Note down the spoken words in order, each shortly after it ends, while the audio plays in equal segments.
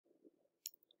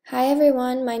Hi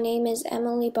everyone, my name is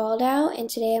Emily Baldow, and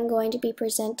today I'm going to be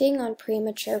presenting on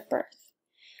premature birth.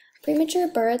 Premature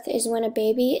birth is when a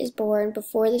baby is born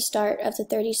before the start of the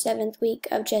 37th week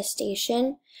of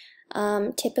gestation.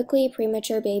 Typically,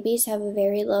 premature babies have a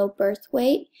very low birth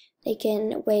weight. They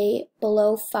can weigh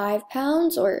below 5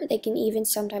 pounds, or they can even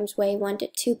sometimes weigh 1 to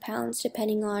 2 pounds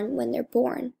depending on when they're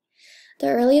born. The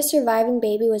earliest surviving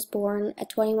baby was born at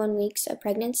 21 weeks of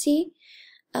pregnancy.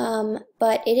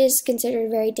 But it is considered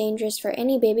very dangerous for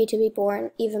any baby to be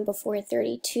born even before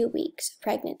 32 weeks of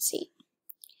pregnancy.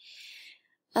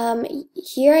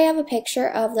 Here I have a picture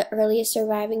of the earliest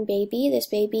surviving baby. This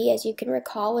baby, as you can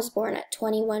recall, was born at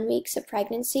 21 weeks of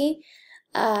pregnancy.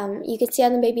 You can see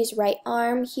on the baby's right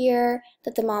arm here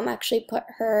that the mom actually put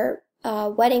her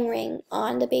wedding ring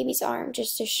on the baby's arm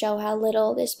just to show how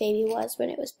little this baby was when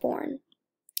it was born.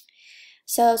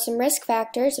 So some risk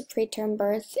factors of preterm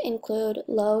birth include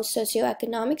low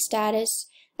socioeconomic status,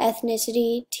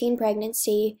 ethnicity, teen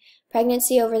pregnancy,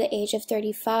 pregnancy over the age of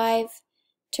 35,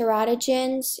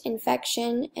 teratogens,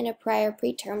 infection, and a prior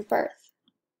preterm birth.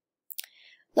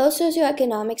 Low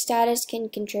socioeconomic status can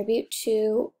contribute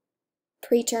to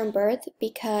preterm birth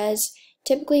because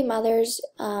typically mothers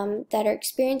that are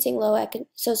experiencing low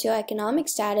socioeconomic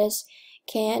status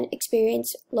can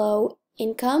experience low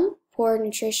income, poor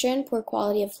nutrition, poor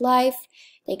quality of life.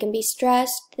 They can be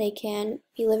stressed, they can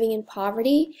be living in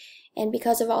poverty, and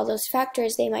because of all those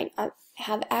factors, they might not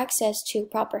have access to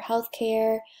proper health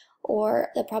care or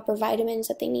the proper vitamins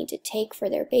that they need to take for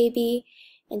their baby.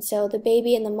 And so the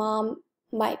baby and the mom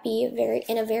might be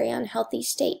in a very unhealthy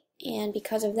state, and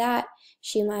because of that,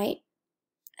 she might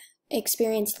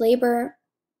experience labor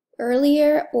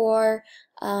earlier, or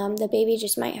the baby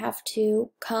just might have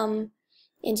to come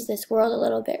into this world a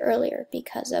little bit earlier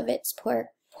because of its poor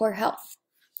health.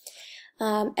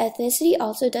 Ethnicity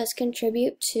also does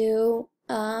contribute to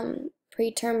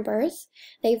preterm birth.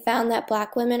 They found that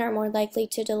Black women are more likely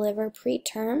to deliver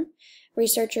preterm.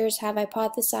 Researchers have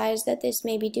hypothesized that this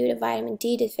may be due to vitamin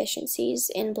D deficiencies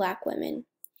in Black women.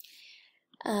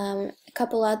 A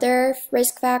couple other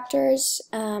risk factors,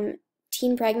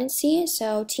 teen pregnancy.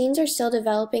 So teens are still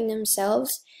developing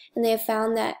themselves, and they have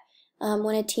found that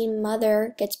when a teen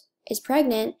mother is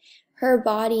pregnant, her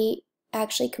body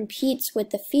actually competes with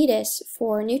the fetus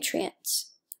for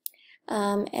nutrients.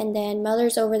 And then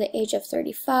mothers over the age of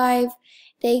 35,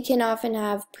 they can often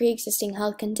have pre-existing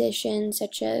health conditions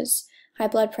such as high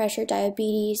blood pressure,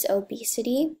 diabetes,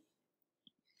 obesity.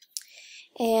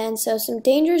 And so some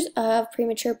dangers of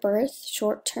premature birth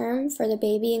short term for the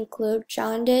baby include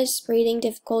jaundice, breathing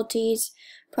difficulties,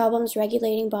 problems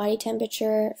regulating body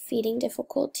temperature, feeding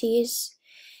difficulties.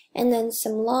 And then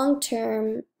some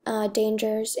long-term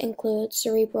dangers include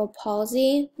cerebral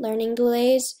palsy, learning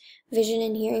delays, vision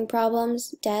and hearing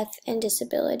problems, death, and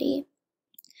disability.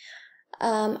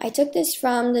 I took this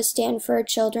from the Stanford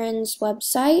Children's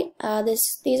website.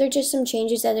 These are just some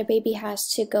changes that a baby has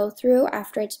to go through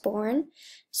after it's born.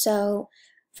 So,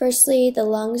 firstly, the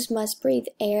lungs must breathe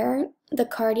air, the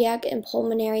cardiac and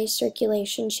pulmonary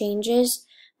circulation changes,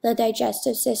 the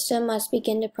digestive system must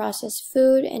begin to process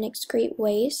food and excrete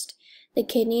waste, the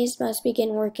kidneys must begin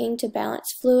working to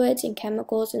balance fluids and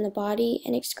chemicals in the body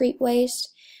and excrete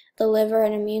waste, the liver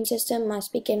and immune system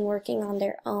must begin working on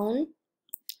their own.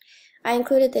 I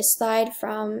included this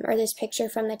this picture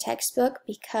from the textbook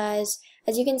because,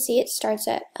 as you can see, it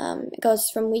goes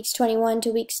from weeks 21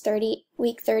 to week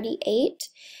 38.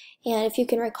 And if you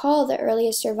can recall, the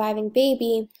earliest surviving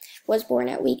baby was born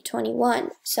at week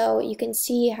 21. So you can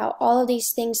see how all of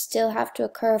these things still have to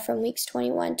occur from weeks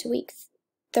 21 to week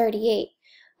 38.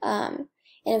 And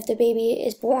if the baby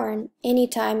is born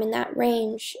anytime in that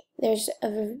range, there's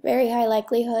a very high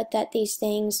likelihood that these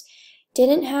things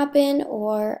didn't happen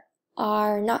or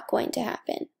are not going to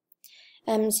happen.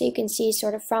 So you can see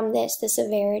sort of from this the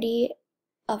severity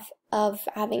of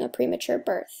having a premature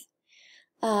birth.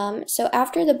 So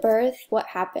after the birth, what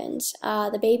happens?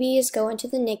 The babies go into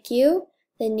the NICU,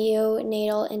 the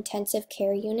neonatal intensive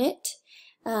care unit.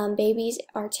 Babies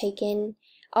are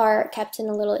kept in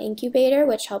a little incubator,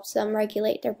 which helps them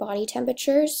regulate their body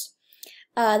temperatures.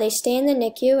 They stay in the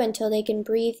NICU until they can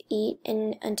breathe, eat,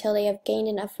 and until they have gained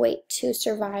enough weight to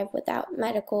survive without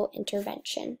medical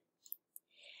intervention.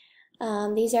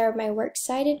 These are my works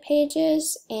cited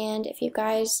pages, and if you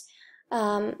guys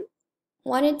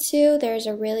wanted to, there's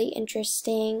a really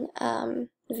interesting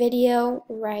video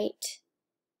right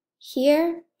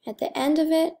here at the end of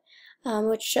it,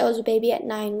 which shows a baby at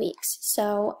 9 weeks.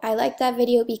 So I like that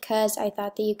video because I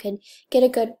thought that you could get a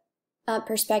good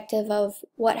perspective of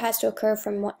what has to occur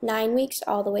from 9 weeks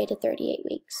all the way to 38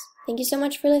 weeks. Thank you so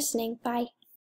much for listening. Bye.